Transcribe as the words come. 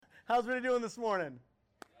How's everybody doing this morning?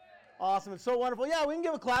 Awesome. It's so wonderful. Yeah, we can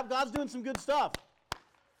give a clap. God's doing some good stuff.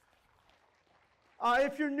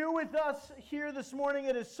 If you're new with us here this morning,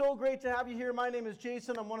 it is so great to have you here. My name is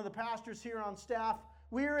Jason. I'm one of the pastors here on staff.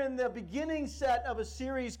 We're in the beginning set of a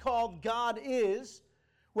series called God Is,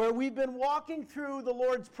 where we've been walking through the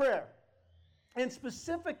Lord's Prayer. And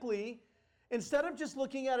specifically, instead of just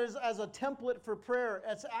looking at it as a template for prayer,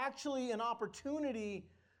 it's actually an opportunity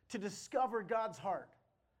to discover God's heart.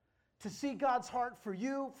 To see God's heart for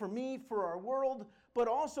you, for me, for our world, but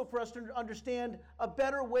also for us to understand a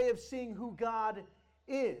better way of seeing who God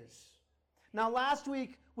is. Now, last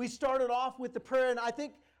week, we started off with the prayer, and I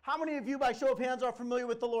think, how many of you, by show of hands, are familiar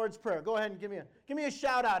with the Lord's Prayer? Go ahead and give me a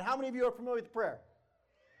shout out. How many of you are familiar with the prayer?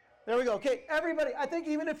 There we go. Okay, everybody, I think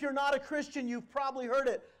even if you're not a Christian, you've probably heard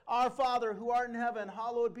it. Our Father, who art in heaven,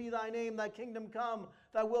 hallowed be thy name, thy kingdom come,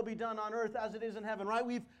 thy will be done on earth as it is in heaven, right?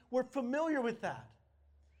 We're familiar with that.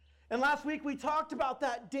 And last week we talked about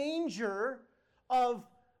that danger of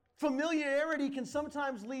familiarity can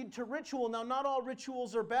sometimes lead to ritual. Now, not all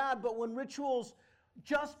rituals are bad, but when rituals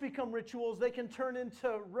just become rituals, they can turn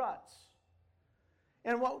into ruts.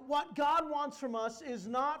 And what God wants from us is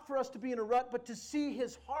not for us to be in a rut, but to see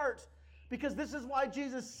His heart. Because this is why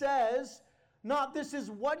Jesus says, not this is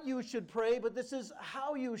what you should pray, but this is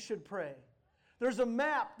how you should pray. There's a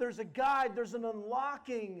map, there's a guide, there's an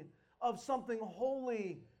unlocking of something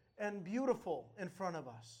holy and beautiful in front of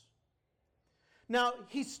us. Now,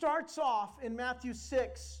 He starts off in Matthew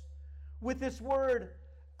 6 with this word,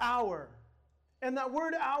 our. And that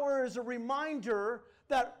word, our, is a reminder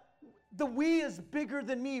that the we is bigger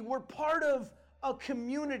than me. We're part of a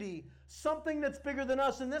community, something that's bigger than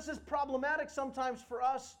us. And this is problematic sometimes for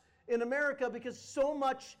us in America because so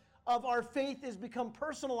much of our faith has become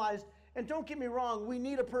personalized. And don't get me wrong, we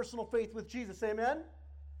need a personal faith with Jesus. Amen?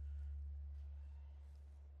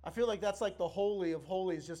 I feel like that's like the holy of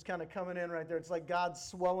holies just kind of coming in right there. It's like God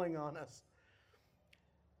swelling on us.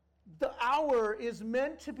 The hour is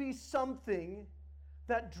meant to be something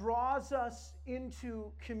that draws us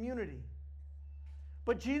into community.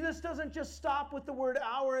 But Jesus doesn't just stop with the word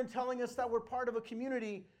hour and telling us that we're part of a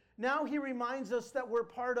community. Now He reminds us that we're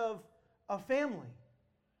part of a family.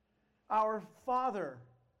 Our Father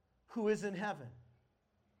who is in heaven.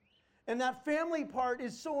 And that family part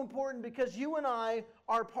is so important because you and I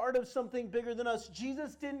are part of something bigger than us.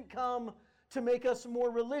 Jesus didn't come to make us more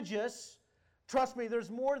religious. Trust me, there's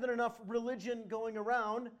more than enough religion going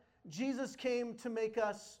around. Jesus came to make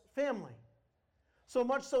us family. So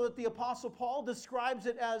much so that the Apostle Paul describes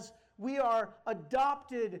it as we are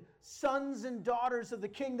adopted sons and daughters of the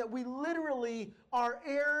King, that we literally are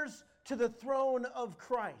heirs to the throne of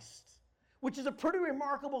Christ, which is a pretty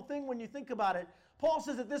remarkable thing when you think about it. Paul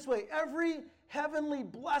says it this way, every heavenly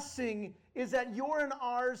blessing is at your and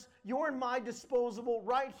ours, your and my disposable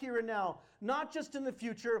right here and now. Not just in the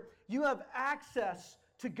future. You have access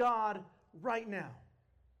to God right now.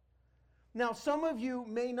 Now, some of you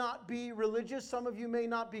may not be religious. Some of you may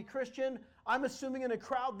not be Christian. I'm assuming in a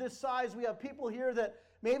crowd this size, we have people here that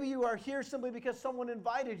maybe you are here simply because someone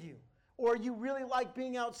invited you. Or you really like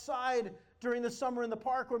being outside during the summer in the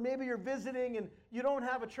park. Or maybe you're visiting and you don't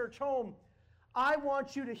have a church home. I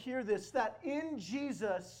want you to hear this, that in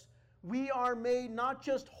Jesus, we are made not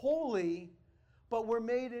just holy, but we're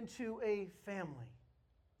made into a family.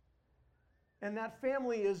 And that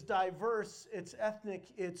family is diverse, it's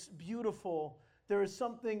ethnic, it's beautiful. There is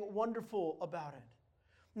something wonderful about it.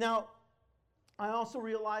 Now, I also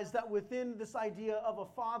realize that within this idea of a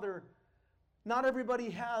father, not everybody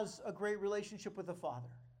has a great relationship with a father.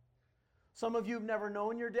 Some of you have never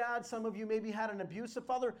known your dad. Some of you maybe had an abusive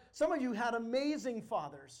father. Some of you had amazing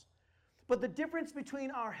fathers. But the difference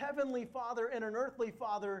between our heavenly Father and an earthly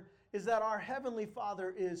father is that our heavenly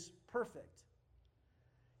Father is perfect.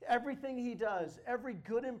 Everything He does, every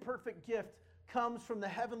good and perfect gift comes from the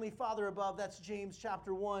heavenly Father above. That's James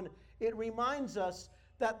chapter 1. It reminds us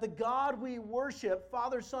that the God we worship,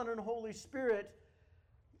 Father, Son, and Holy Spirit,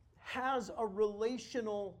 has a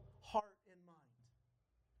relational heart.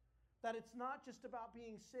 That it's not just about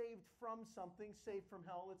being saved from something, saved from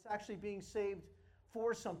hell. It's actually being saved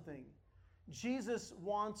for something. Jesus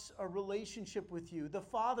wants a relationship with you. The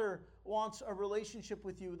Father wants a relationship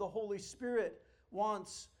with you. The Holy Spirit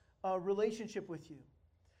wants a relationship with you.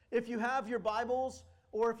 If you have your Bibles,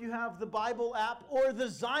 or if you have the Bible app, or the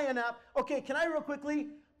Zion app. Okay, can I real quickly,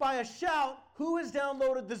 by a shout, who has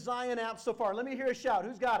downloaded the Zion app so far? Let me hear a shout.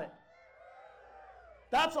 Who's got it?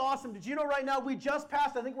 That's awesome. Did you know right now we just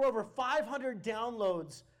passed, I think we're over 500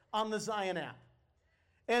 downloads on the Zion app.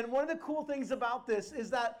 And one of the cool things about this is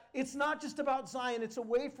that it's not just about Zion. It's a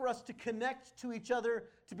way for us to connect to each other,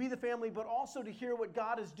 to be the family, but also to hear what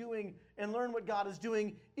God is doing and learn what God is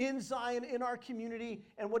doing in Zion, in our community,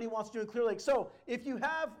 and what he wants to do in Clear Lake. So if you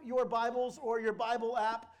have your Bibles or your Bible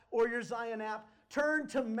app or your Zion app, turn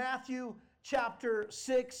to Matthew chapter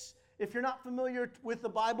 6. If you're not familiar with the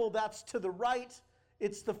Bible, that's to the right.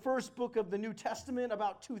 It's the first book of the New Testament,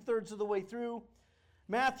 about 2/3 of the way through.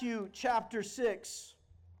 Matthew chapter 6.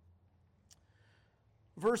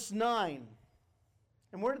 Verse 9.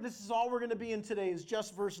 And this is all we're going to be in today, is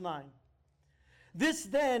just verse 9. This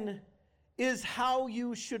then is how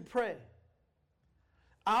you should pray.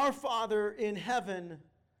 Our Father in heaven,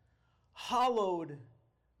 hallowed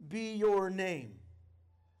be your name.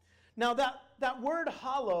 Now that word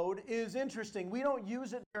hallowed is interesting. We don't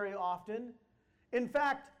use it very often. In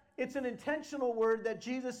fact, it's an intentional word that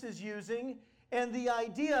Jesus is using. And the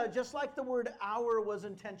idea, just like the word our was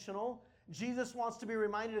intentional, Jesus wants to be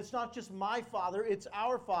reminded it's not just my Father, it's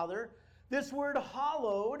our Father. This word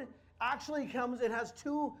hallowed actually it has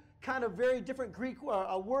two kind of very different Greek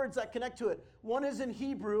words that connect to it. One is in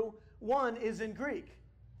Hebrew, one is in Greek.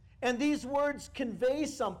 And these words convey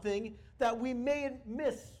something that we may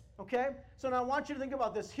miss, okay? So now I want you to think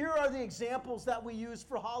about this. Here are the examples that we use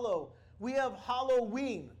for hallow. We have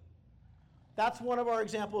Halloween. That's one of our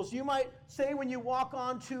examples. You might say when you walk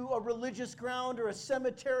onto a religious ground or a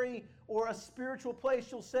cemetery or a spiritual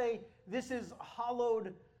place, you'll say, this is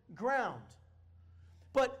hallowed ground.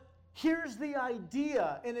 But here's the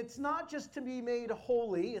idea, and it's not just to be made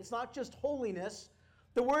holy, it's not just holiness.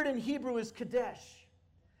 The word in Hebrew is kadesh.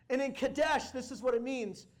 And in kadesh, this is what it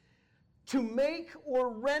means: to make or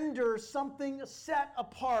render something set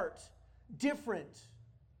apart, different,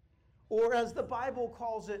 or as the Bible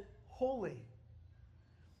calls it, holy.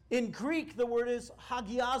 In Greek, the word is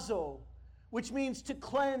hagiazo, which means to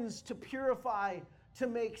cleanse, to purify, to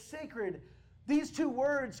make sacred. These two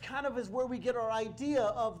words kind of is where we get our idea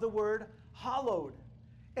of the word hallowed.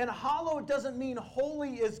 And hallowed doesn't mean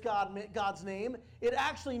holy is God's name. It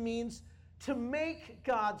actually means to make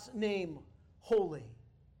God's name holy.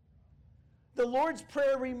 The Lord's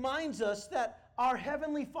Prayer reminds us that our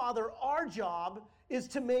Heavenly Father, our job is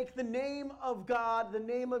to make the name of God, the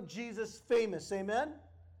name of Jesus famous. Amen?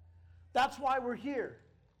 That's why we're here.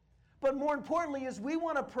 But more importantly is we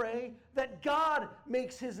want to pray that God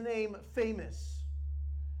makes his name famous.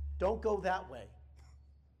 Don't go that way.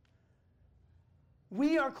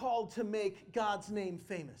 We are called to make God's name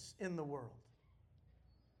famous in the world.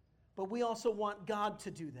 But we also want God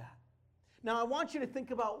to do that. Now I want you to think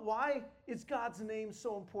about, why is God's name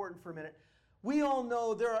so important for a minute. We all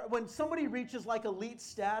know when somebody reaches like elite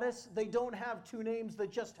status, they don't have two names, they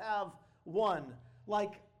just have one.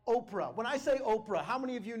 Like Oprah. When I say Oprah, how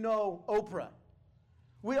many of you know Oprah?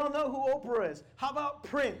 We all know who Oprah is. How about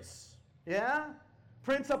Prince? Yeah?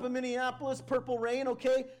 Prince up in Minneapolis, Purple Rain,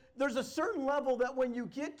 okay? There's a certain level that when you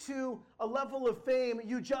get to a level of fame,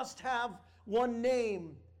 you just have one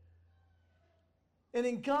name. And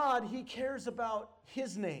in God, he cares about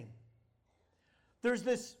his name. There's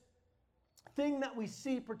this thing that we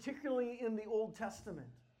see particularly in the Old Testament.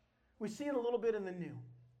 We see it a little bit in the New.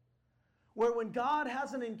 Where when God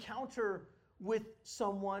has an encounter with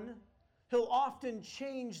someone, he'll often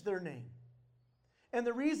change their name. And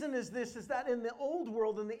the reason is this, is that in the old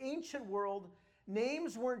world, in the ancient world,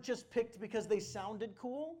 names weren't just picked because they sounded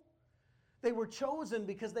cool. They were chosen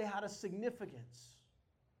because they had a significance.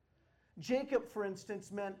 Jacob, for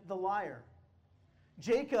instance, meant the liar.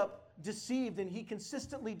 Jacob deceived, and he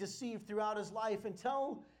consistently deceived throughout his life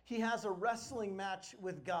until he has a wrestling match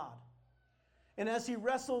with God. And as he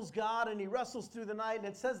wrestles God and he wrestles through the night, and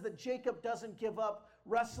it says that Jacob doesn't give up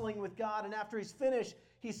wrestling with God. And after he's finished,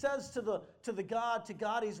 he says to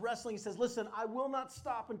God he's wrestling, he says, listen, I will not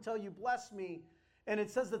stop until you bless me. And it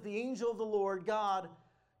says that the angel of the Lord, God,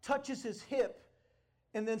 touches his hip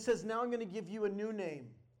and then says, now I'm going to give you a new name,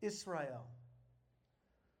 Israel,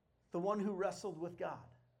 the one who wrestled with God.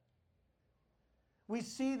 We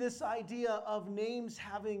see this idea of names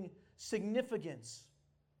having significance.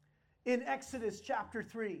 In Exodus chapter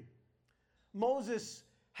 3, Moses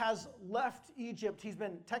has left Egypt.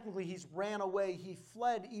 He's ran away. He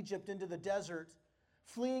fled Egypt into the desert,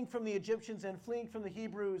 fleeing from the Egyptians and fleeing from the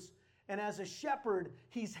Hebrews. And as a shepherd,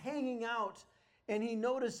 he's hanging out, and he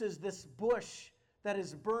notices this bush that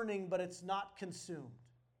is burning, but it's not consumed.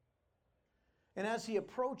 And as he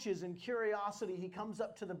approaches in curiosity, he comes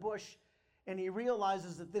up to the bush, and he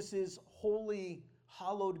realizes that this is holy,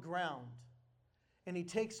 hallowed ground. And he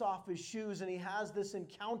takes off his shoes, and he has this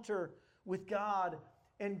encounter with God.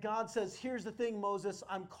 And God says, here's the thing, Moses,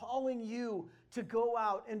 I'm calling you to go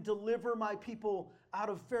out and deliver my people out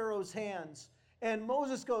of Pharaoh's hands. And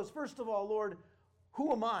Moses goes, first of all, Lord,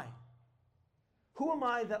 who am I? Who am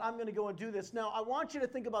I that I'm going to go and do this? Now, I want you to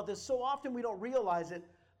think about this. So often we don't realize it.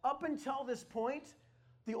 Up until this point,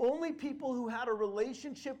 the only people who had a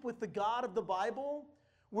relationship with the God of the Bible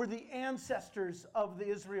were the ancestors of the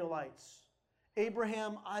Israelites,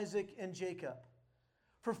 Abraham, Isaac, and Jacob.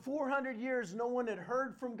 For 400 years, no one had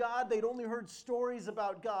heard from God. They'd only heard stories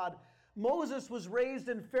about God. Moses was raised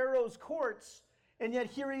in Pharaoh's courts, and yet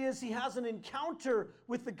here he is. He has an encounter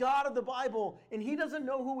with the God of the Bible, and he doesn't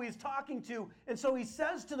know who he's talking to. And so he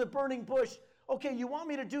says to the burning bush, okay, you want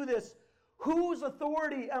me to do this? Whose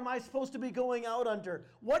authority am I supposed to be going out under?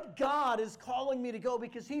 What God is calling me to go?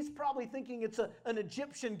 Because he's probably thinking it's an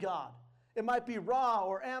Egyptian God. It might be Ra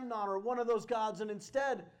or Amnon or one of those gods. And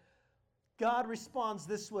instead, God responds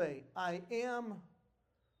this way: I am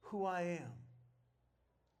who I am.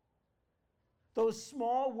 Those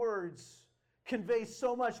small words convey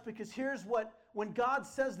so much, because here's what, when God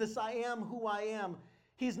says this, I am who I am,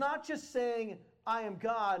 he's not just saying, I am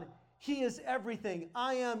God. He is everything.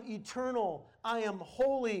 I am eternal. I am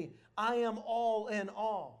holy. I am all in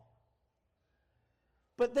all.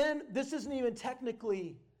 But then, this isn't even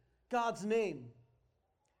technically God's name.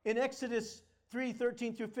 In Exodus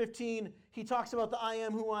 3:13 through 15, he talks about the I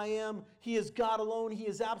am who I am. He is God alone. He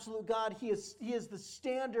is absolute God. He is the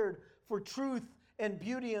standard for truth and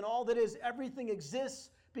beauty and all that is. Everything exists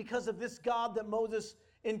because of this God that Moses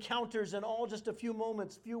encounters in all just a few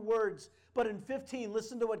moments, few words. But in 15,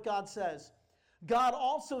 listen to what God says. God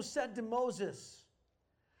also said to Moses,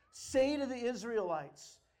 say to the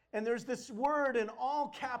Israelites, and there's this word in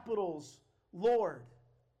all capitals, Lord.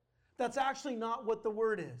 That's actually not what the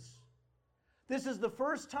word is. This is the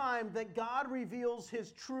first time that God reveals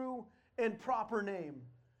his true and proper name.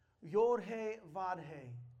 Yod-Heh-Vav-Heh,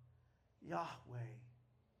 Yahweh.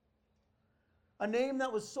 A name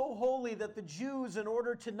that was so holy that the Jews, in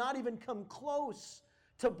order to not even come close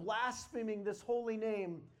to blaspheming this holy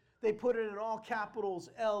name, they put it in all capitals,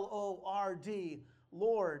 L-O-R-D,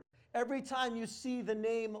 Lord. Every time you see the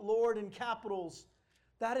name Lord in capitals,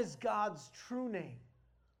 that is God's true name.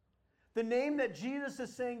 The name that Jesus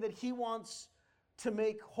is saying that he wants to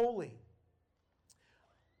make holy.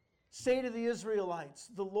 Say to the Israelites,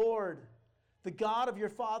 the Lord, the God of your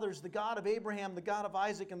fathers, the God of Abraham, the God of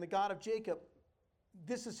Isaac, and the God of Jacob,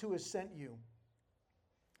 this is who has sent you.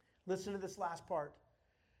 Listen to this last part.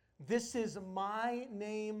 This is my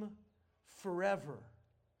name forever,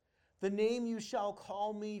 the name you shall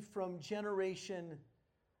call me from generation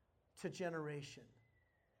to generation.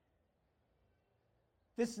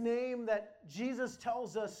 This name that Jesus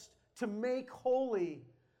tells us to make holy,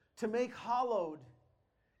 to make hallowed,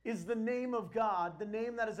 is the name of God, the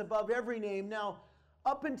name that is above every name. Now,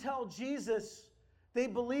 up until Jesus, they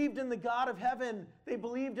believed in the God of heaven. They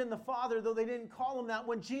believed in the Father, though they didn't call him that.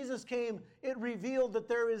 When Jesus came, it revealed that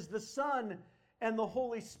there is the Son and the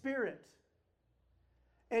Holy Spirit.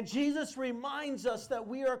 And Jesus reminds us that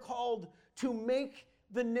we are called to make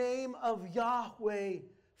the name of Yahweh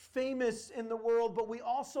famous in the world, but we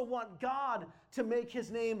also want God to make his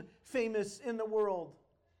name famous in the world.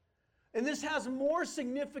 And this has more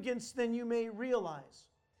significance than you may realize.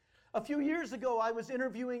 A few years ago, I was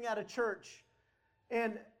interviewing at a church,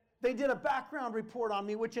 and they did a background report on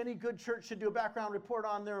me, which any good church should do, a background report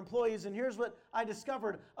on their employees. And here's what I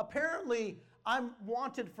discovered. Apparently, I'm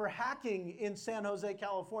wanted for hacking in San Jose,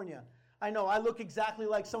 California. I know, I look exactly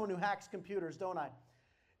like someone who hacks computers, don't I?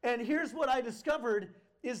 And here's what I discovered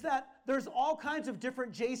is that there's all kinds of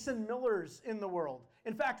different Jason Millers in the world.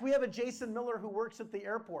 In fact, we have a Jason Miller who works at the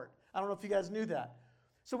airport. I don't know if you guys knew that.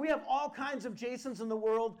 So we have all kinds of Jasons in the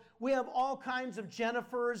world. We have all kinds of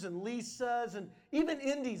Jennifers and Lisas and even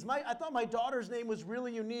Indies. I thought my daughter's name was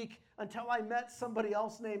really unique until I met somebody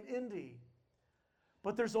else named Indy.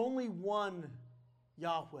 But there's only one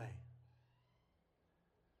Yahweh.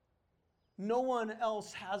 No one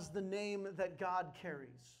else has the name that God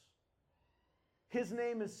carries. His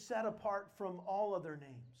name is set apart from all other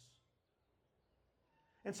names.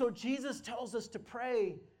 And so Jesus tells us to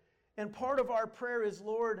pray, and part of our prayer is,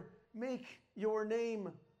 Lord, make your name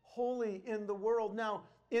holy in the world. Now,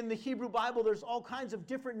 in the Hebrew Bible, there's all kinds of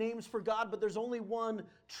different names for God, but there's only one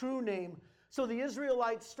true name. So the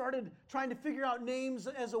Israelites started trying to figure out names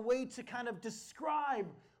as a way to kind of describe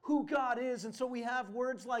who God is. And so we have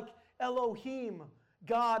words like Elohim,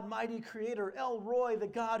 God, mighty creator. El Roi, the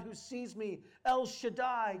God who sees me. El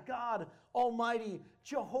Shaddai, God almighty.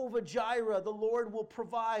 Jehovah Jireh, the Lord will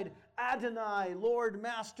provide. Adonai, Lord,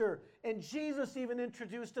 Master. And Jesus even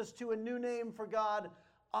introduced us to a new name for God.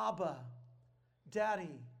 Abba,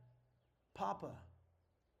 Daddy, Papa.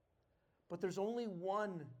 But there's only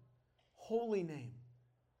one holy name.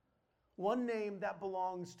 One name that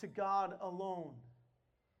belongs to God alone,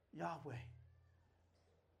 Yahweh.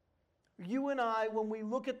 You and I, when we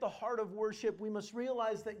look at the heart of worship, we must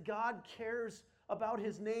realize that God cares about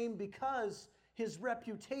His name because His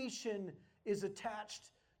reputation is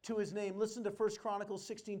attached to His name. Listen to 1 Chronicles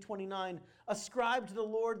 16:29. Ascribe to the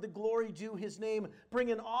Lord the glory due His name.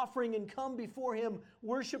 Bring an offering and come before Him.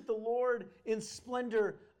 Worship the Lord in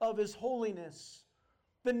splendor of His holiness.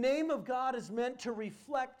 The name of God is meant to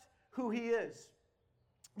reflect who He is.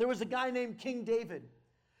 There was a guy named King David.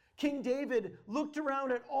 King David looked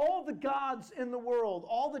around at all the gods in the world,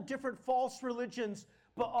 all the different false religions,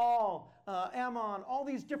 Baal, Ammon, all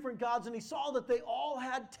these different gods, and he saw that they all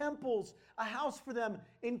had temples, a house for them.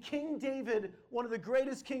 And King David, one of the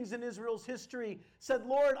greatest kings in Israel's history, said,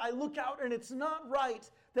 Lord, I look out and it's not right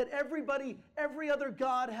that every other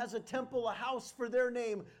god has a temple, a house for their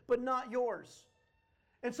name, but not yours.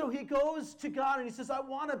 And so he goes to God and he says, I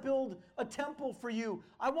want to build a temple for you.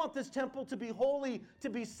 I want this temple to be holy,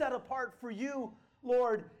 to be set apart for you,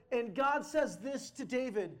 Lord. And God says this to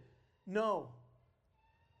David, no.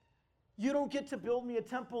 You don't get to build me a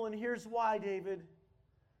temple, and here's why, David.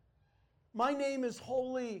 My name is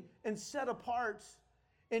holy and set apart,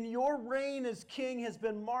 and your reign as king has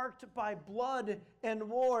been marked by blood and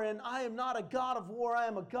war, and I am not a God of war, I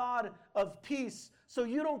am a God of peace. So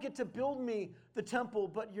you don't get to build me the temple,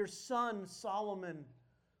 but your son Solomon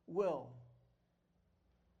will.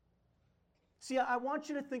 See, I want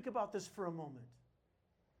you to think about this for a moment.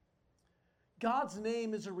 God's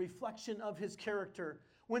name is a reflection of His character.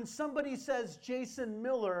 When somebody says Jason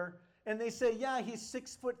Miller, and they say, yeah, he's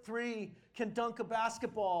 6'3", can dunk a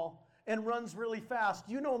basketball, and runs really fast,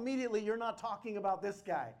 you know immediately you're not talking about this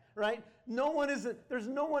guy, right? There's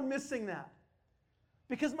no one missing that.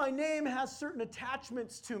 Because my name has certain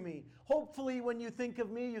attachments to me. Hopefully when you think of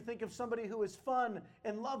me, you think of somebody who is fun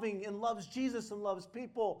and loving and loves Jesus and loves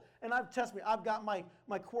people. And I've got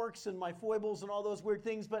my quirks and my foibles and all those weird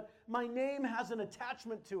things, but my name has an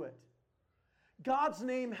attachment to it. God's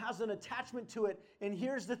name has an attachment to it. And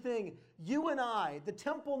here's the thing. You and I, the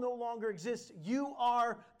temple no longer exists. You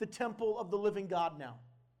are the temple of the living God now.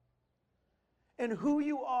 And who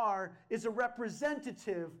you are is a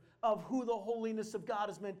representative of who the holiness of God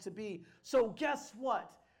is meant to be. So guess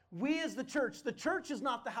what? We as the church is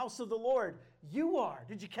not the house of the Lord. You are.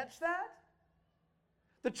 Did you catch that?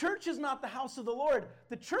 The church is not the house of the Lord.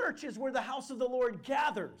 The church is where the house of the Lord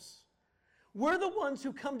gathers. We're the ones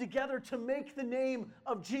who come together to make the name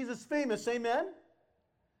of Jesus famous. Amen?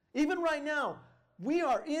 Even right now, we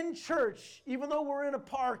are in church, even though we're in a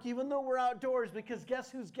park, even though we're outdoors, because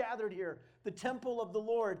guess who's gathered here? The temple of the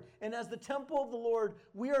Lord. And as the temple of the Lord,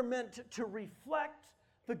 we are meant to reflect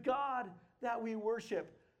the God that we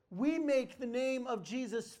worship. We make the name of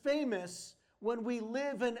Jesus famous when we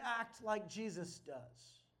live and act like Jesus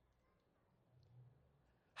does.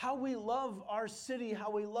 How we love our city,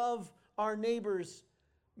 how we love our neighbors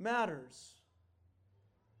matters.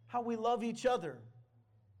 How we love each other.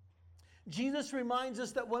 Jesus reminds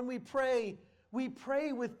us that when we pray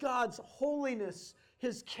with God's holiness,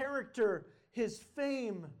 His character, His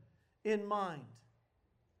fame in mind.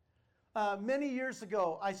 Many years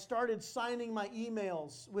ago, I started signing my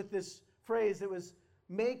emails with this phrase. It was,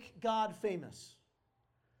 make God famous.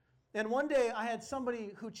 And one day I had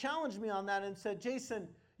somebody who challenged me on that and said, Jason,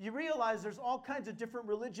 you realize there's all kinds of different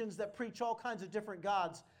religions that preach all kinds of different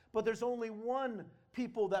gods, but there's only one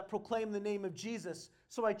people that proclaim the name of Jesus.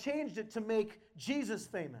 So I changed it to make Jesus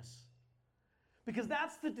famous. Because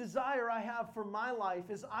that's the desire I have for my life,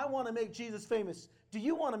 is I want to make Jesus famous. Do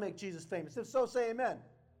you want to make Jesus famous? If so, say amen.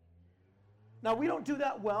 Now, we don't do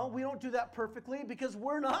that well. We don't do that perfectly because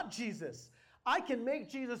we're not Jesus. I can make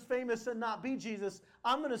Jesus famous and not be Jesus.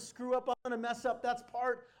 I'm going to screw up. I'm going to mess up. That's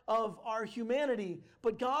part of our humanity.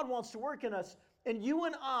 But God wants to work in us. And you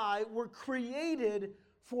and I were created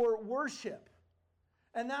for worship.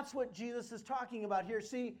 And that's what Jesus is talking about here.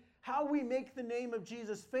 See, how we make the name of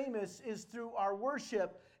Jesus famous is through our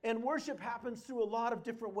worship. And worship happens through a lot of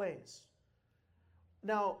different ways.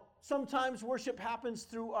 Now, sometimes worship happens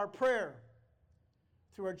through our prayer,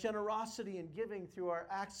 through our generosity and giving, through our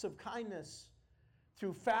acts of kindness,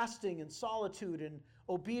 through fasting and solitude and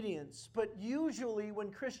obedience. But usually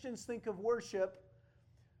when Christians think of worship,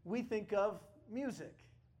 we think of music.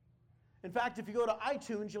 In fact, if you go to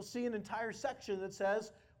iTunes, you'll see an entire section that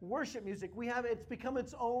says worship music. It's become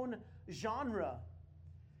its own genre.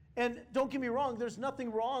 And don't get me wrong, there's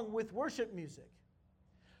nothing wrong with worship music.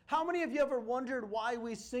 How many of you ever wondered why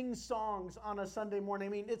we sing songs on a Sunday morning?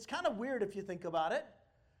 I mean, it's kind of weird if you think about it.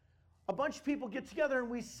 A bunch of people get together and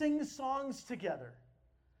we sing songs together.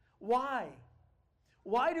 Why?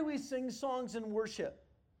 Why do we sing songs in worship?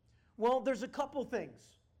 Well, there's a couple things.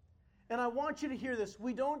 And I want you to hear this.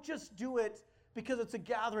 We don't just do it because it's a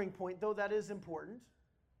gathering point, though that is important.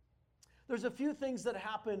 There's a few things that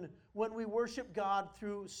happen when we worship God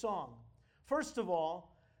through song. First of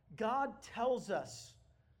all, God tells us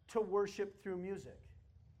to worship through music.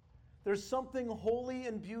 There's something holy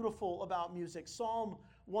and beautiful about music. Psalm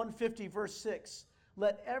 150, verse 6.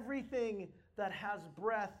 Let everything that has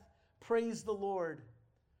breath praise the Lord.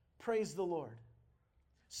 Praise the Lord.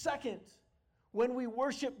 Second, when we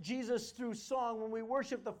worship Jesus through song, when we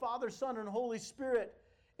worship the Father, Son, and Holy Spirit,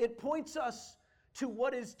 it points us to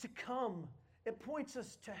what is to come. It points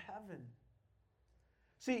us to heaven.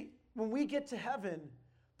 See, when we get to heaven,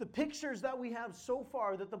 the pictures that we have so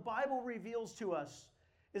far that the Bible reveals to us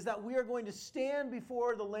is that we are going to stand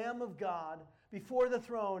before the Lamb of God, before the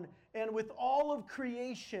throne, and with all of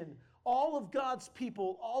creation, all of God's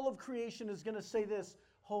people, all of creation is going to say this: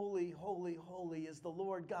 holy, holy, holy is the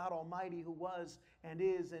Lord God Almighty, who was and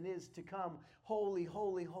is to come. Holy,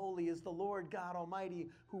 holy, holy is the Lord God Almighty,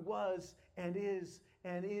 who was and is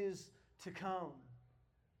to come.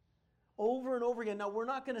 Over and over again. Now, we're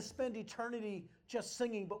not going to spend eternity just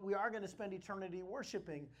singing, but we are going to spend eternity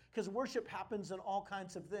worshiping, because worship happens in all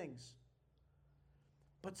kinds of things.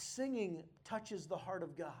 But singing touches the heart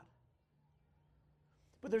of God.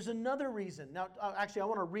 But there's another reason. Now, actually, I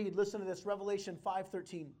want to read. Listen to this, Revelation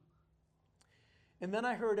 5:13. And then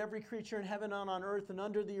I heard every creature in heaven and on earth and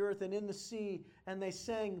under the earth and in the sea, and they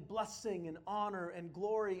sang, blessing and honor and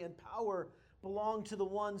glory and power belong to the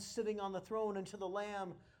one sitting on the throne and to the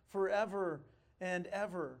Lamb forever and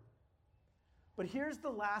ever. But here's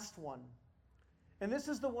the last one. And this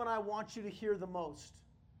is the one I want you to hear the most.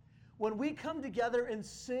 When we come together and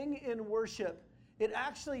sing in worship, it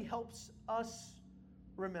actually helps us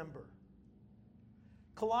remember.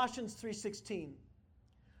 Colossians 3:16.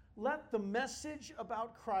 Let the message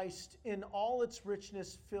about Christ in all its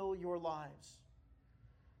richness fill your lives.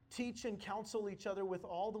 Teach and counsel each other with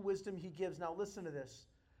all the wisdom he gives. Now listen to this.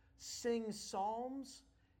 Sing psalms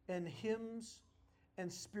and hymns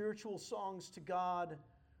and spiritual songs to God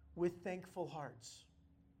with thankful hearts.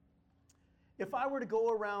 If I were to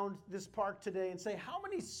go around this park today and say, how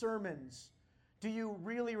many sermons do you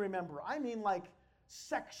really remember? I mean like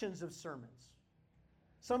sections of sermons.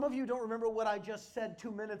 Some of you don't remember what I just said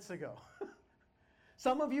 2 minutes ago.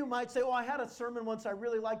 Some of you might say, oh, I had a sermon once, I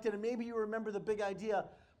really liked it, and maybe you remember the big idea.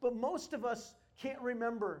 But most of us can't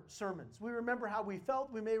remember sermons. We remember how we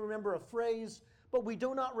felt, we may remember a phrase, but we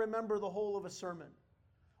do not remember the whole of a sermon.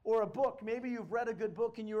 Or a book. Maybe you've read a good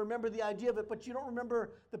book and you remember the idea of it, but you don't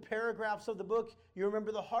remember the paragraphs of the book. You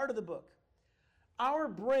remember the heart of the book. Our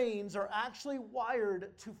brains are actually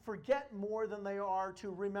wired to forget more than they are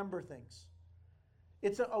to remember things.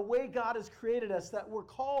 It's a way God has created us that we're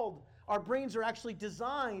called, our brains are actually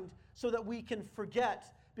designed so that we can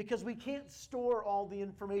forget, because we can't store all the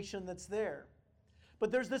information that's there.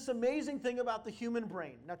 But there's this amazing thing about the human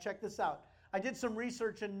brain. Now check this out. I did some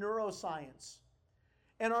research in neuroscience.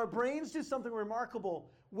 And our brains do something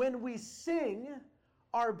remarkable. When we sing,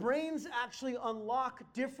 our brains actually unlock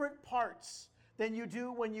different parts than you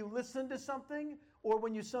do when you listen to something or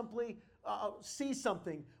when you simply see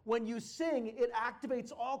something. When you sing, it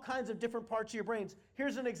activates all kinds of different parts of your brains.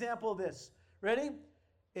 Here's an example of this. Ready?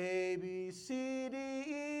 A, B, C, D,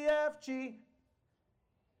 E, F, G.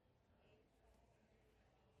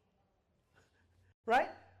 Right?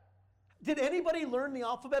 Did anybody learn the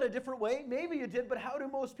alphabet a different way? Maybe you did, but how do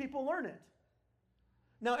most people learn it?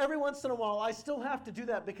 Now, every once in a while, I still have to do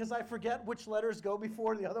that because I forget which letters go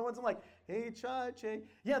before the other ones. I'm like, H-I-J.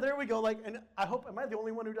 Yeah, there we go. And I hope, am I the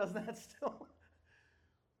only one who does that still?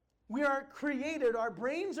 We are created, our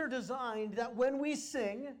brains are designed that when we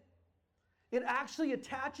sing, it actually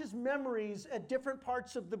attaches memories at different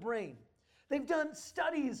parts of the brain. They've done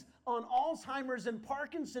studies on Alzheimer's and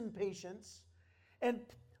Parkinson patients, and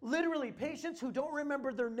literally, patients who don't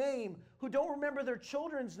remember their name, who don't remember their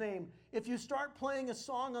children's name, if you start playing a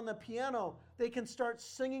song on the piano, they can start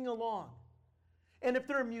singing along. And if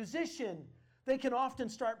they're a musician, they can often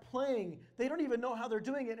start playing. They don't even know how they're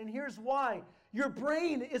doing it, and here's why. Your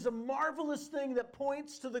brain is a marvelous thing that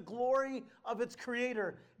points to the glory of its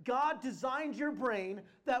creator. God designed your brain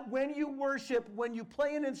that when you worship, when you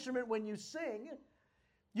play an instrument, when you sing,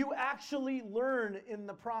 you actually learn in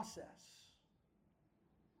the process.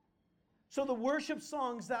 So the worship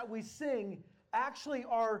songs that we sing actually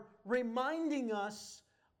are reminding us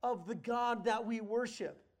of the God that we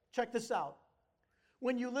worship. Check this out.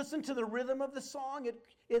 When you listen to the rhythm of the song,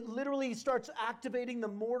 it literally starts activating the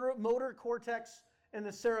motor cortex and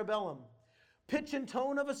the cerebellum. Pitch and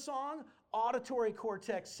tone of a song, auditory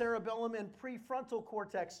cortex, cerebellum, and prefrontal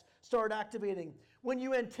cortex start activating. When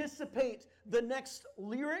you anticipate the next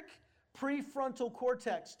lyric, prefrontal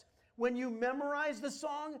cortex. When you memorize the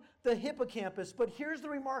song, the hippocampus. But here's the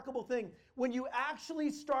remarkable thing. When you actually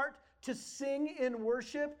start to sing in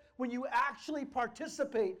worship, when you actually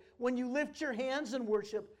participate, when you lift your hands in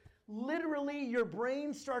worship, literally your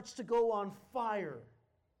brain starts to go on fire.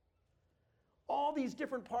 All these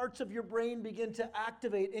different parts of your brain begin to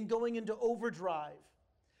activate and going into overdrive.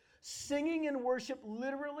 Singing in worship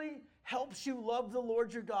literally helps you love the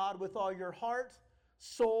Lord your God with all your heart,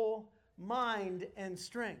 soul, mind, and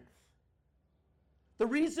strength. The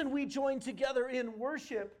reason we join together in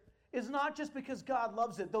worship is not just because God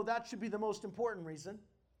loves it, though that should be the most important reason.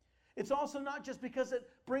 It's also not just because it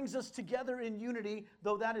brings us together in unity,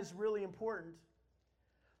 though that is really important.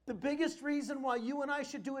 The biggest reason why you and I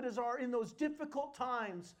should do it is in those difficult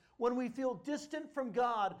times when we feel distant from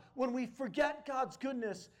God, when we forget God's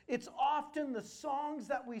goodness. It's often the songs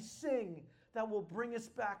that we sing that will bring us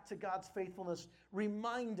back to God's faithfulness,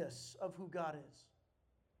 remind us of who God is.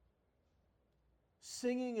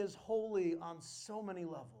 Singing is holy on so many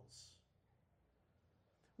levels.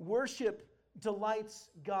 Worship delights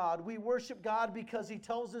God. We worship God because He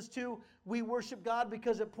tells us to. We worship God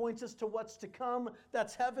because it points us to what's to come.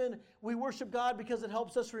 That's heaven. We worship God because it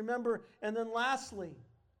helps us remember. And then lastly,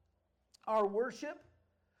 our worship,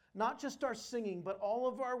 not just our singing, but all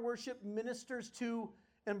of our worship ministers to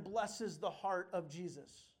and blesses the heart of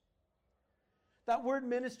Jesus. That word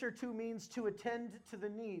minister to means to attend to the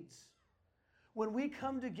needs. When we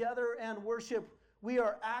come together and worship, we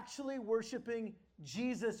are actually worshiping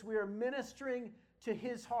Jesus. We are ministering to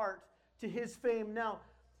His heart, to His fame. Now,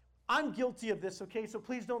 I'm guilty of this, okay? So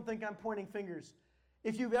please don't think I'm pointing fingers.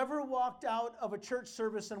 If you've ever walked out of a church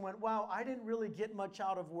service and went, wow, I didn't really get much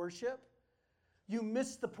out of worship, you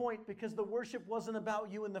missed the point because the worship wasn't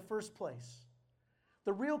about you in the first place.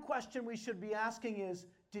 The real question we should be asking is,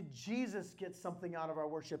 did Jesus get something out of our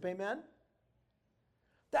worship? Amen?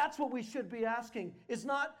 That's what we should be asking. It's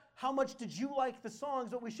not how much did you like the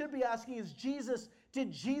songs. What we should be asking is,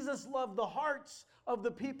 did Jesus love the hearts of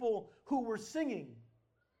the people who were singing?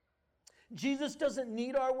 Jesus doesn't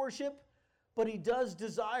need our worship, but He does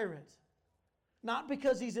desire it. Not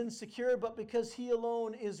because He's insecure, but because He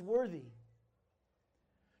alone is worthy.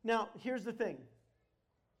 Now, here's the thing.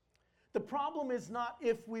 The problem is not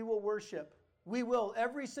if we will worship. We will.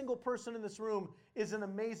 Every single person in this room is an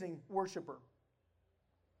amazing worshiper.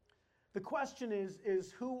 The question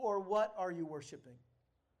is who or what are you worshiping?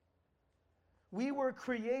 We were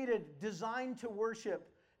created, designed to worship.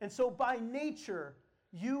 And so by nature,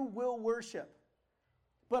 you will worship.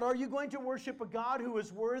 But are you going to worship a God who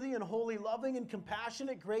is worthy and holy, loving and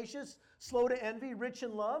compassionate, gracious, slow to envy, rich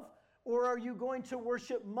in love? Or are you going to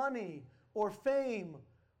worship money or fame,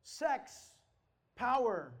 sex,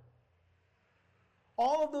 power?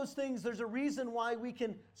 All of those things, there's a reason why we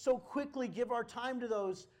can so quickly give our time to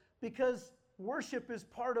those, because worship is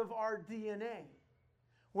part of our DNA.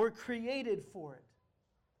 We're created for it.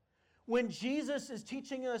 When Jesus is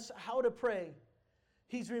teaching us how to pray,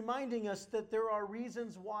 He's reminding us that there are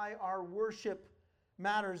reasons why our worship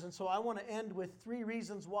matters. And so I want to end with 3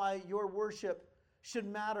 reasons why your worship should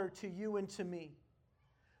matter to you and to me.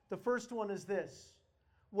 The first one is this: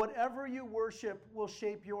 whatever you worship will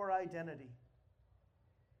shape your identity.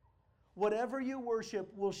 Whatever you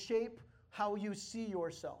worship will shape how you see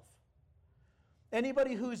yourself.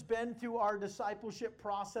 Anybody who's been through our discipleship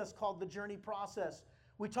process called the journey process,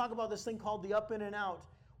 we talk about this thing called the up in and out.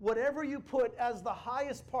 Whatever you put as the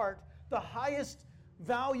highest part, the highest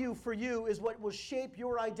value for you is what will shape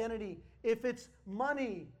your identity. If it's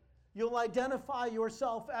money, you'll identify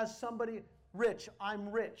yourself as somebody rich. I'm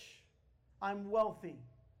rich. I'm wealthy.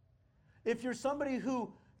 If you're somebody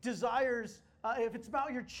who desires, if it's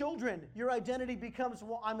about your children, your identity becomes,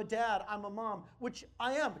 well, I'm a dad, I'm a mom, which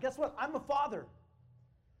I am. Guess what? I'm a father.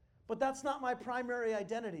 But that's not my primary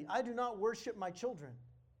identity. I do not worship my children.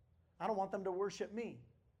 I don't want them to worship me.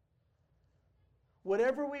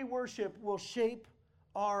 Whatever we worship will shape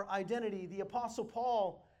our identity. The Apostle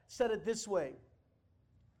Paul said it this way.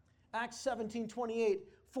 Acts 17:28,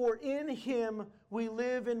 for in Him we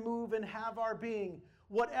live and move and have our being.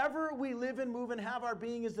 Whatever we live and move and have our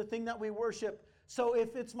being is the thing that we worship. So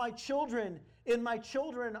if it's my children, in my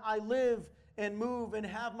children I live and move and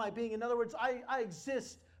have my being. In other words, I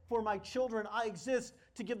exist for my children. I exist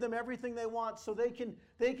to give them everything they want so they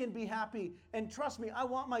can be happy. And trust me, I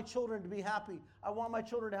want my children to be happy. I want my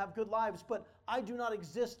children to have good lives, but I do not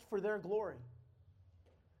exist for their glory.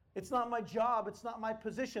 It's not my job. It's not my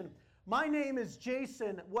position. My name is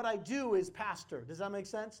Jason. What I do is pastor. Does that make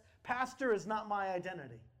sense? Pastor is not my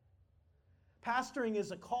identity. Pastoring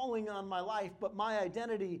is a calling on my life, but my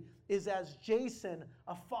identity is as Jason,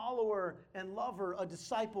 a follower and lover, a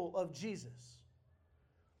disciple of Jesus.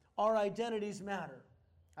 Our identities matter.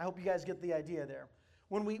 I hope you guys get the idea there.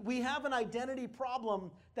 When we have an identity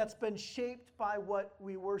problem that's been shaped by what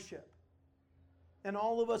we worship. And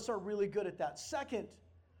all of us are really good at that. Second,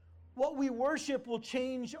 what we worship will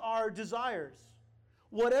change our desires.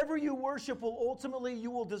 Whatever you worship will ultimately,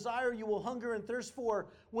 you will desire, you will hunger and thirst for.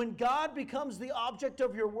 When God becomes the object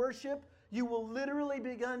of your worship, you will literally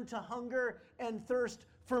begin to hunger and thirst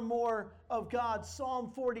for more of God.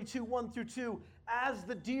 Psalm 42, 1-2. As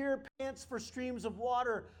the deer pants for streams of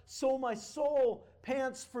water, so my soul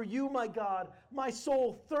pants for you, my God. My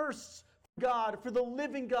soul thirsts for God, for the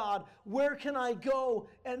living God. Where can I go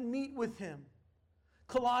and meet with him?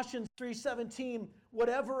 Colossians 3:17,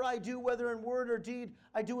 whatever I do, whether in word or deed,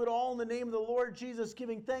 I do it all in the name of the Lord Jesus,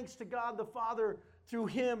 giving thanks to God the Father through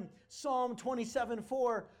him. Psalm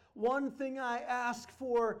 27:4, one thing I ask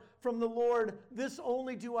for from the Lord, this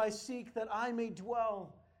only do I seek, that I may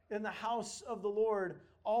dwell in the house of the Lord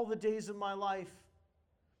all the days of my life,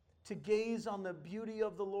 to gaze on the beauty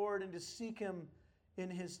of the Lord and to seek him in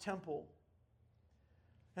his temple.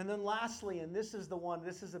 And then lastly, and this is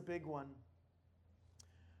a big one,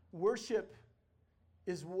 worship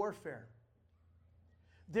is warfare.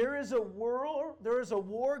 There is a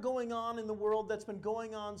war going on in the world that's been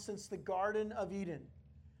going on since the Garden of Eden.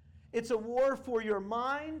 It's a war for your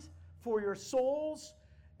mind, for your souls,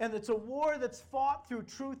 and it's a war that's fought through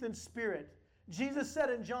truth and spirit. Jesus said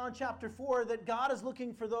in John chapter 4 that God is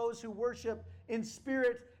looking for those who worship in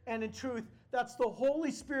spirit and in truth. That's the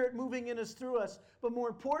Holy Spirit moving in us, through us. But more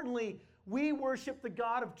importantly, we worship the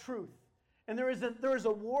God of truth. And there is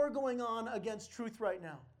a war going on against truth right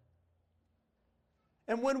now.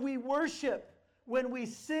 And when we worship, when we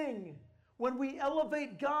sing, when we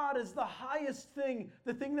elevate God as the highest thing,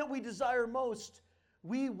 the thing that we desire most,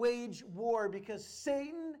 we wage war, because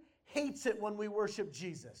Satan hates it when we worship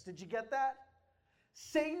Jesus. Did you get that?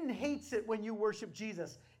 Satan hates it when you worship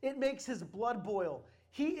Jesus. It makes his blood boil.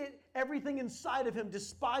 Everything inside of him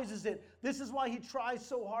despises it. This is why he tries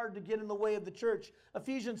so hard to get in the way of the church.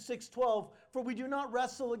 Ephesians 6:12, for we do not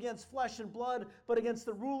wrestle against flesh and blood, but against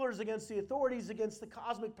the rulers, against the authorities, against the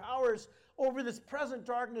cosmic powers, over this present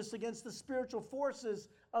darkness, against the spiritual forces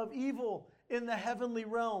of evil in the heavenly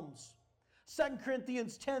realms. 2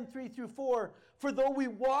 Corinthians 10:3-4, for though we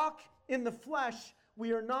walk in the flesh,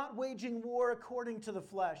 we are not waging war according to the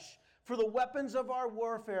flesh. For the weapons of our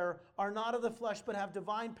warfare are not of the flesh, but have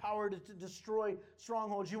divine power to destroy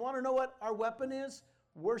strongholds. You want to know what our weapon is?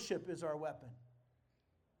 Worship is our weapon.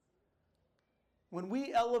 When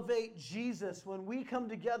we elevate Jesus, when we come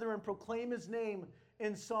together and proclaim his name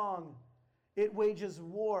in song, it wages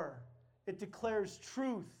war. It declares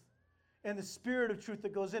truth and the spirit of truth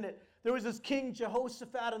that goes in it. There was this king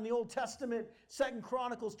Jehoshaphat in the Old Testament, 2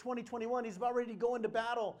 Chronicles 20:21. He's about ready to go into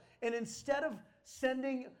battle. And instead of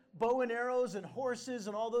sending bow and arrows and horses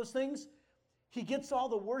and all those things, he gets all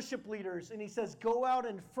the worship leaders and he says, go out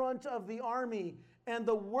in front of the army. And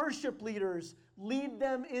the worship leaders lead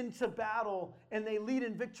them into battle, and they lead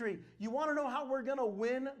in victory. You want to know how we're going to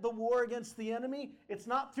win the war against the enemy? It's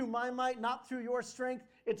not through my might, not through your strength.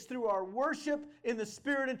 It's through our worship in the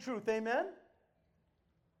spirit and truth. Amen?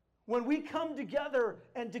 When we come together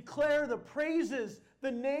and declare the praises,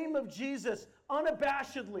 the name of Jesus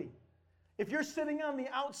unabashedly. If you're sitting on the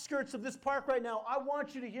outskirts of this park right now, I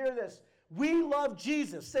want you to hear this. We love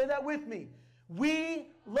Jesus. Say that with me. We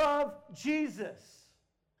love Jesus.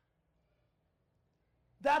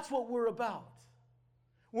 That's what we're about.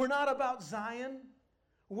 We're not about Zion.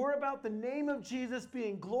 We're about the name of Jesus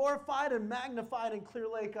being glorified and magnified in Clear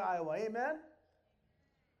Lake, Iowa. Amen?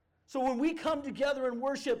 So when we come together and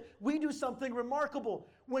worship, we do something remarkable.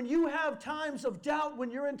 When you have times of doubt,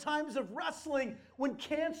 when you're in times of wrestling, when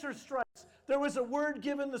cancer strikes, there was a word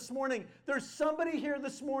given this morning. There's somebody here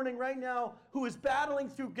this morning right now who is battling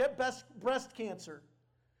through breast cancer.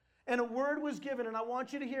 And a word was given, and I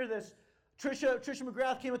want you to hear this. Trisha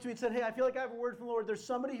McGrath came up to me and said, hey, I feel like I have a word from the Lord. There's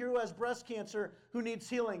somebody here who has breast cancer who needs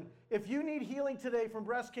healing. If you need healing today from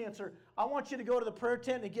breast cancer, I want you to go to the prayer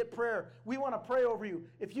tent and get prayer. We want to pray over you.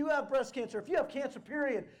 If you have breast cancer, if you have cancer,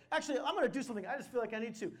 period. Actually, I'm going to do something. I just feel like I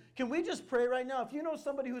need to. Can we just pray right now? If you know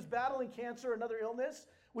somebody who's battling cancer or another illness,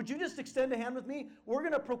 Would you just extend a hand with me? We're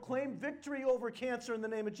going to proclaim victory over cancer in the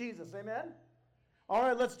name of Jesus. Amen? All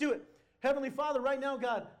right, let's do it. Heavenly Father, right now,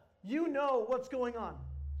 God, you know what's going on.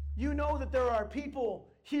 You know that there are people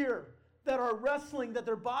here that are wrestling, that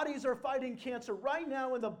their bodies are fighting cancer. Right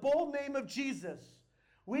now, in the bold name of Jesus,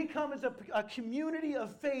 we come as a community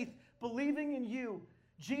of faith, believing in you.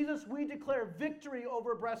 Jesus, we declare victory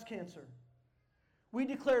over breast cancer. We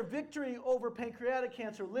declare victory over pancreatic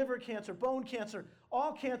cancer, liver cancer, bone cancer,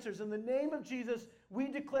 all cancers. In the name of Jesus, we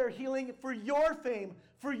declare healing for your fame,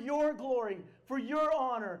 for your glory, for your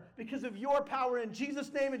honor, because of your power. In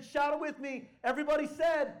Jesus' name, and shout it with me. Everybody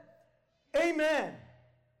said, amen.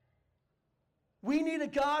 We need a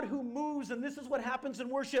God who moves, and this is what happens in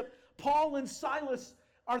worship. Paul and Silas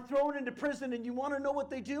are thrown into prison, and you want to know what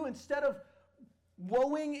they do? Instead of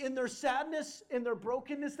woeing in their sadness, in their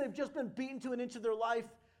brokenness, they've just been beaten to an inch of their life,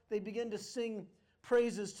 they begin to sing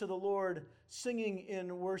praises to the Lord, singing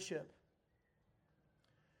in worship.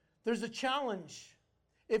 There's a challenge.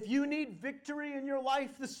 If you need victory in your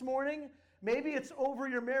life this morning, maybe it's over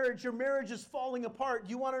your marriage is falling apart.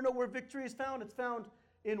 You want to know where victory is found? It's found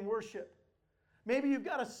in worship. Maybe you've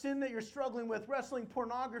got a sin that you're struggling with, wrestling,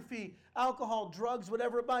 pornography, alcohol, drugs,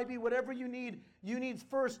 whatever it might be, whatever you need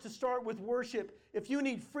first to start with worship. If you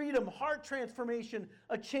need freedom, heart transformation,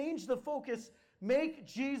 a change the focus, make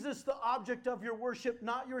Jesus the object of your worship,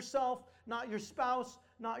 not yourself, not your spouse,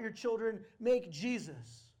 not your children. Make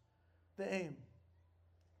Jesus the aim.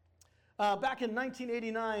 Back in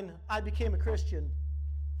 1989, I became a Christian.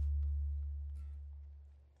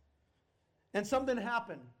 And something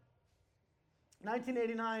happened.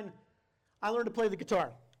 1989, I learned to play the guitar.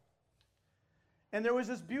 And there was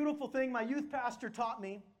this beautiful thing my youth pastor taught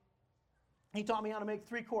me. He taught me how to make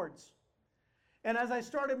 3 chords. And as I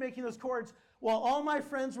started making those chords, while all my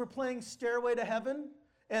friends were playing Stairway to Heaven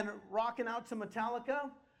and rocking out to Metallica,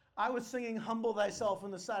 I was singing Humble Thyself on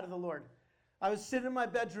the Side of the Lord. I was sitting in my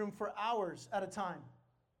bedroom for hours at a time.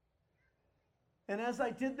 And as I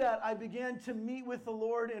did that, I began to meet with the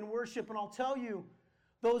Lord in worship. And I'll tell you,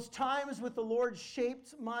 those times with the Lord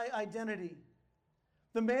shaped my identity.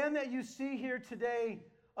 The man that you see here today,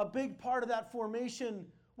 a big part of that formation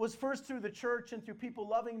was first through the church and through people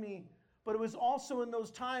loving me, but it was also in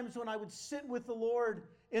those times when I would sit with the Lord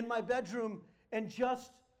in my bedroom and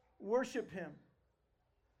just worship Him.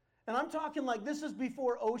 And I'm talking like this is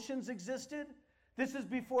before Oceans existed. This is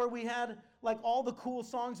before we had like all the cool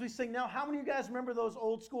songs we sing now. How many of you guys remember those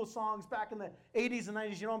old school songs back in the 80s and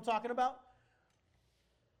 90s? You know what I'm talking about?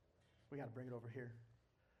 We got to bring it over here.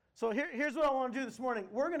 So here's what I want to do this morning.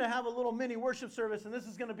 We're going to have a little mini worship service, and this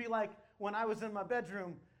is going to be like when I was in my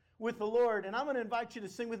bedroom with the Lord. And I'm going to invite you to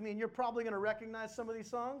sing with me, and you're probably going to recognize some of these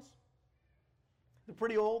songs. They're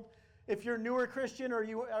pretty old. If you're a newer Christian or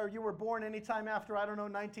you were born anytime after,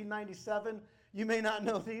 1997, you may not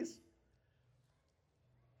know these.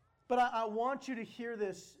 But I want you to hear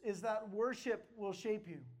this, is that worship will shape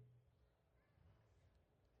you.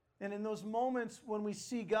 And in those moments when we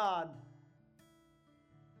see God,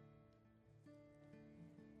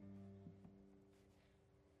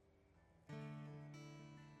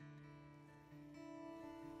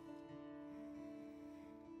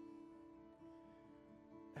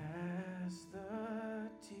 as the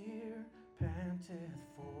deer panteth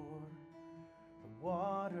for the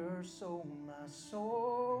water, so my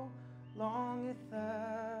soul longeth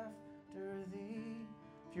after thee.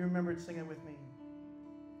 If you remember it, sing it with me.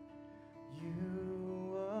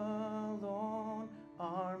 You alone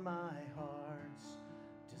are my heart's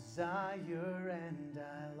desire, and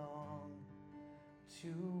I long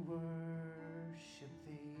to worship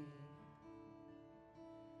thee.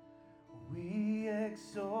 We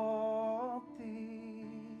exalt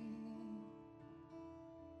thee.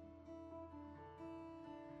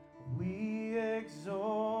 We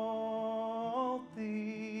exalt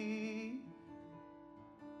thee.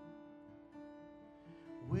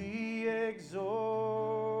 We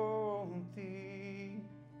exalt thee,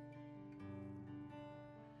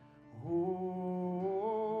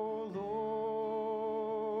 O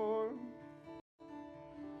Lord.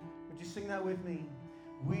 Would you sing that with me?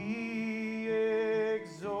 We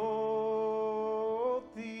exalt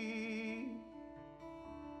thee.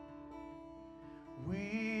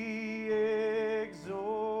 We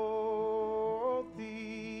exalt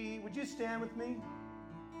thee. Would you stand with me?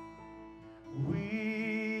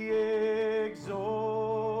 We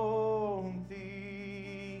exalt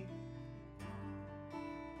thee,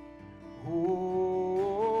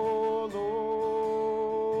 O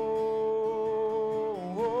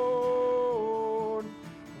Lord.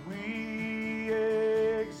 We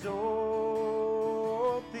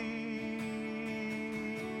exalt thee.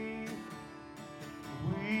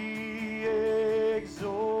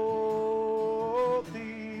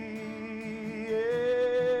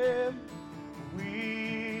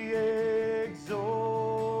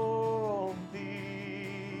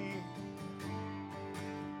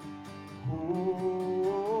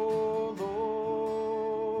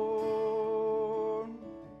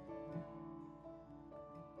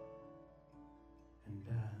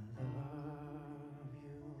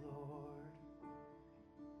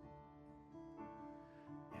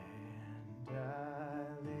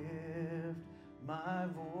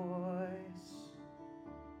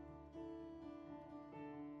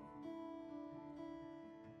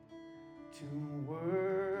 to worship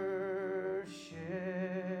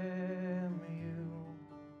you,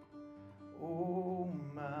 oh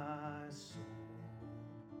my soul.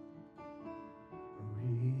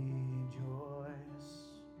 Rejoice,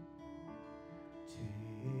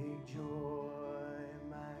 take joy,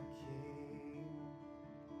 my King,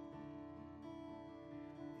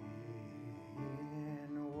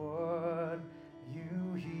 in what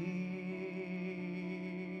you hear.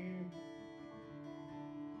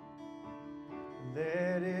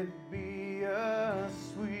 Let it be a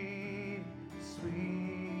sweet,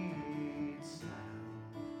 sweet sound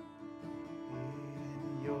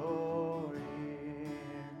in your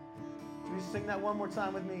ear. Can we sing that one more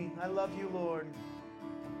time with me? I love you, Lord.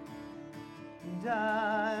 And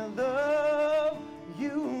I love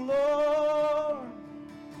you, Lord.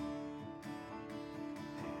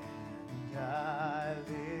 And I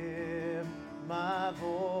lift my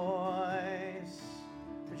voice.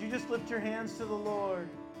 Would you just lift your hands to the Lord?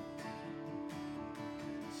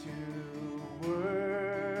 To worship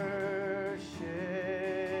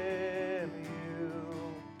you,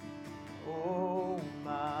 oh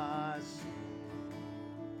my soul.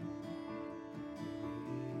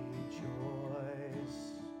 Rejoice,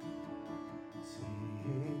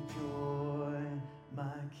 take joy,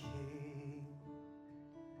 my King,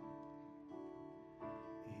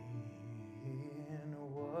 in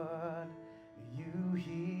what you hear.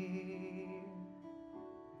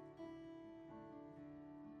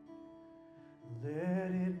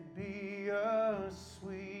 Let it be a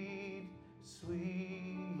sweet,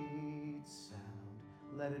 sweet sound.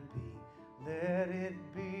 Let it be. Let it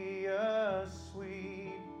be a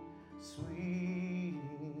sweet, sweet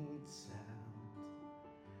sound.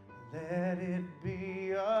 Let it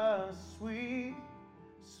be a sweet,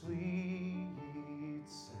 sweet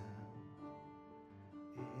sound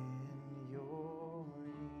in your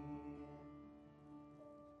ear.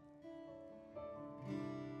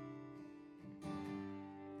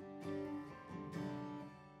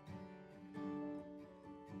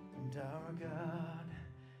 And our God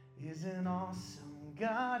is an awesome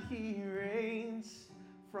God. He reigns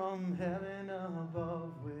from heaven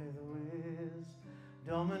above with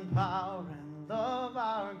wisdom and power and love.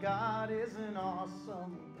 Our God is an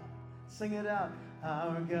awesome God. Sing it out.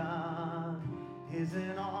 Our God is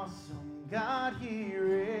an awesome God. He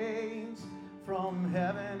reigns from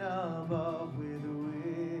heaven above with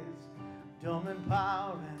wisdom and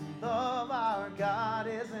power and love. Our God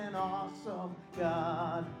is an awesome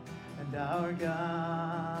God. And our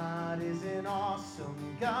God is an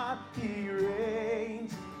awesome God. He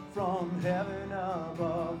reigns from heaven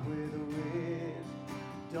above with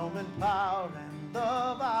wisdom and power and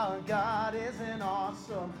love. Our God is an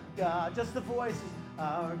awesome God. Just the voices.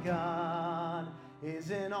 Our God is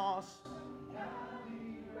an awesome God.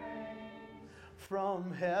 He reigns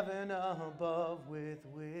from heaven above with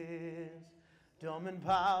wisdom and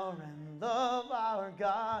power and love. Our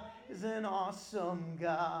God is an awesome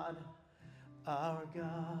God. Our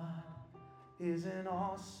God is an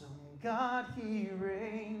awesome God. He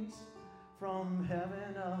reigns from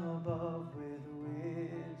heaven above with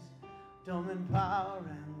wisdom and power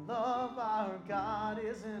and love. Our God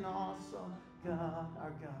is an awesome God.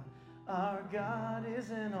 Our God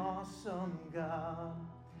is an awesome God.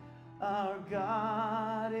 Our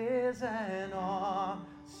God is an awesome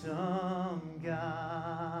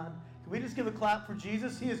God. Can we just give a clap for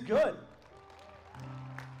Jesus? He is good.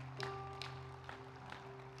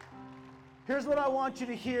 Here's what I want you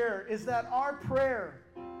to hear, is that our prayer,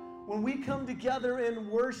 when we come together in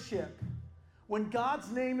worship, when God's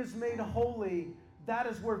name is made holy, that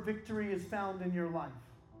is where victory is found in your life.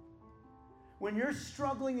 When you're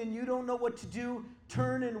struggling and you don't know what to do,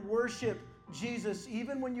 turn and worship Jesus.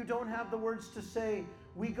 Even when you don't have the words to say,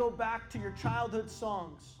 we go back to your childhood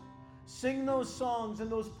songs. Sing those songs in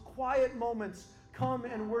those quiet moments. Come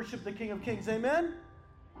and worship the King of Kings. Amen?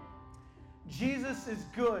 Jesus is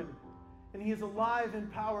good, and he is alive in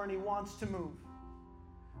power, and he wants to move.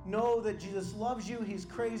 Know that Jesus loves you. He's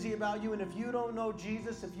crazy about you. And if you don't know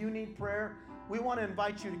Jesus, if you need prayer, we want to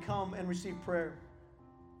invite you to come and receive prayer.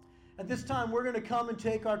 At this time, we're going to come and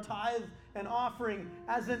take our tithe and offering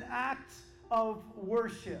as an act of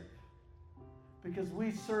worship, because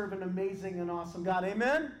we serve an amazing and awesome God.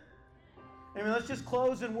 Amen? Amen. Let's just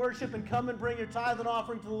close in worship and come and bring your tithe and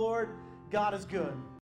offering to the Lord. God is good.